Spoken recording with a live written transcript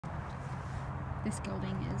This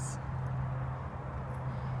gelding is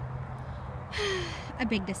a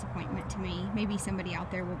big disappointment to me. Maybe somebody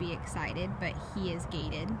out there will be excited, but he is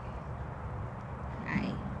gaited.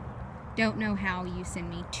 I don't know how you send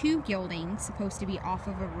me 2 geldings supposed to be off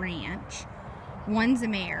of a ranch. One's a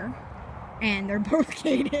mare, and they're both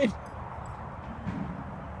gaited.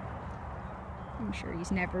 I'm sure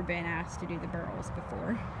he's never been asked to do the barrels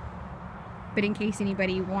before. But in case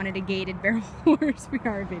anybody wanted a gaited barrel horse, we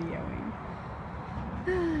are videoing.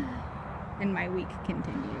 And my week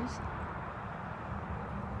continues.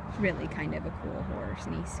 Really kind of a cool horse,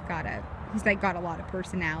 and he's got a lot of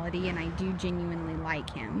personality, and I do genuinely like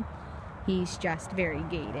him. He's just very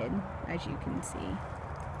gaited, as you can see.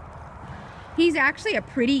 He's actually a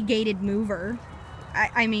pretty gaited mover.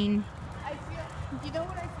 I mean, you know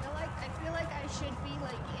what I feel like? I feel like I should be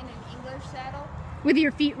like in an English saddle with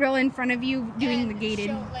your feet real in front of you doing the gaited.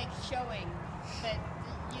 Showing that,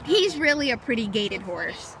 you know, he's really a pretty gaited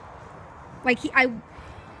horse. Like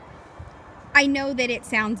I know that it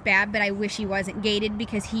sounds bad, but I wish he wasn't gaited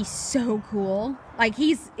because he's so cool. Like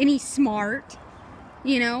he's smart,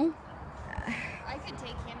 you know. I could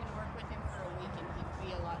take him and work with him for a week and he'd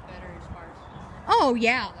be a lot better as far as. Oh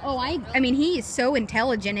yeah. Oh, I mean, he is so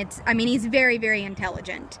intelligent. He's very, very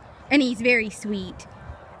intelligent, and he's very sweet.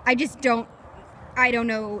 I don't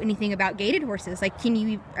know anything about gaited horses. Like,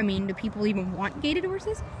 do people even want gaited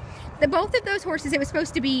horses? Both of those horses, it was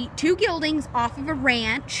supposed to be 2 geldings off of a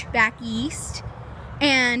ranch back east,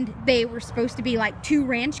 and they were supposed to be like 2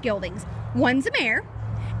 ranch geldings. One's a mare,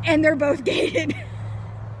 and they're both gaited.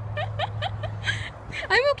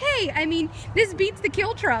 I'm okay. I mean, this beats the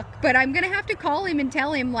kill truck, but I'm gonna have to call him and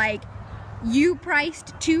tell him, like, you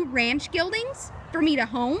priced 2 ranch geldings for me to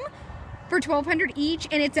home for $1,200 each,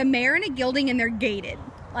 and it's a mare and a gelding, and they're gaited.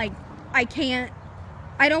 Like, I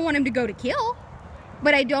don't want him to go to kill.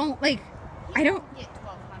 But I don't get $1,200 at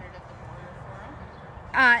the border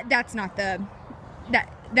for him. That's not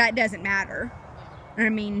that doesn't matter. I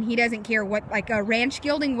mean, he doesn't care what, like, a ranch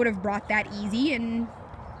gelding would have brought that easy, and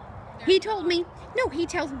he told me,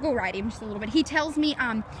 go ride him just a little bit. He tells me,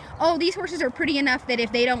 oh, these horses are pretty enough that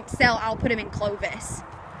if they don't sell, I'll put them in Clovis.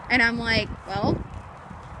 And I'm like, well,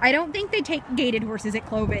 I don't think they take gaited horses at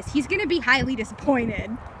Clovis. He's going to be highly disappointed.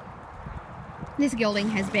 This gelding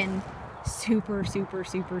has been super, super,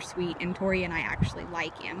 super sweet, and Tori and I actually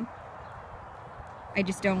like him. I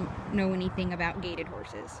just don't know anything about gaited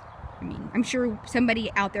horses. I mean, I'm sure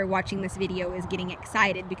somebody out there watching this video is getting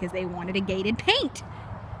excited because they wanted a gaited paint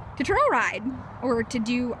to trail ride or to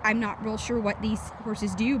do. I'm not real sure what these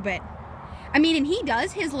horses do, but I mean, and he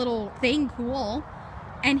does his little thing cool,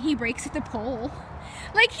 and he breaks at the pole.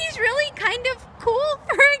 Like, he's really kind of cool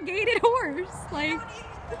for a gaited horse. Like,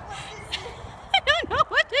 I don't know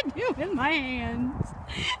what to do with my hands.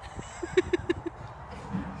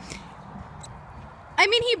 I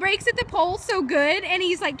mean, he breaks at the pole so good, and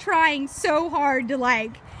he's like trying so hard to,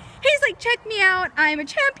 like, he's like, check me out, I'm a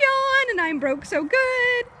champion, and I'm broke so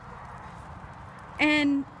good.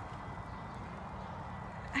 And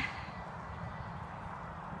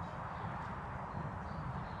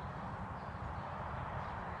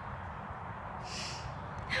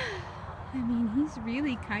I mean, he's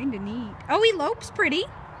really kind of neat. Oh, he lopes pretty.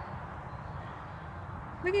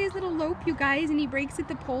 Look at his little lope, you guys, and he breaks at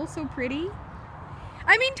the pole so pretty.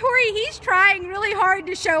 I mean, Tori, he's trying really hard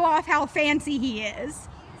to show off how fancy he is. He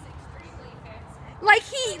is extremely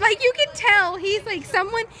fancy. Like you can tell, he's like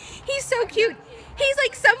someone, he's so cute. He's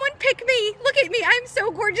like, someone pick me. Look at me, I'm so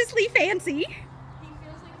gorgeously fancy. He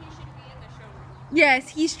feels like he should be in the showroom. Yes,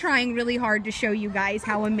 he's trying really hard to show you guys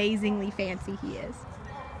how amazingly fancy he is.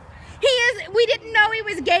 He is, we didn't know he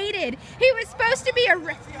was gaited. He was supposed to be a,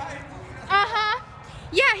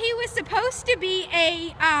 yeah, he was supposed to be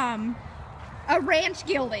a ranch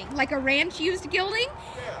gelding, like a ranch used gelding.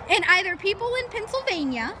 And either people in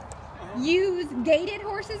Pennsylvania use gaited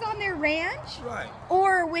horses on their ranch, right,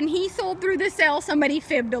 or when he sold through the sale, somebody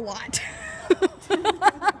fibbed a lot.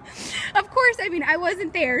 Of course, I mean, I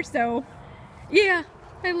wasn't there, so yeah,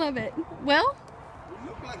 I love it. Well, you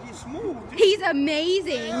look like he's smooth. he's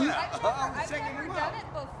amazing. Yeah. I've never done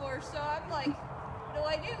it before, so I'm like, what do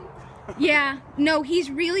I do? Yeah, no, he's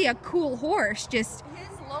really a cool horse, just His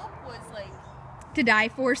lope was like to die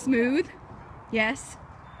for, smooth. Yes.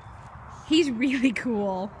 He's really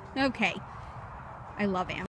cool. Okay. I love him.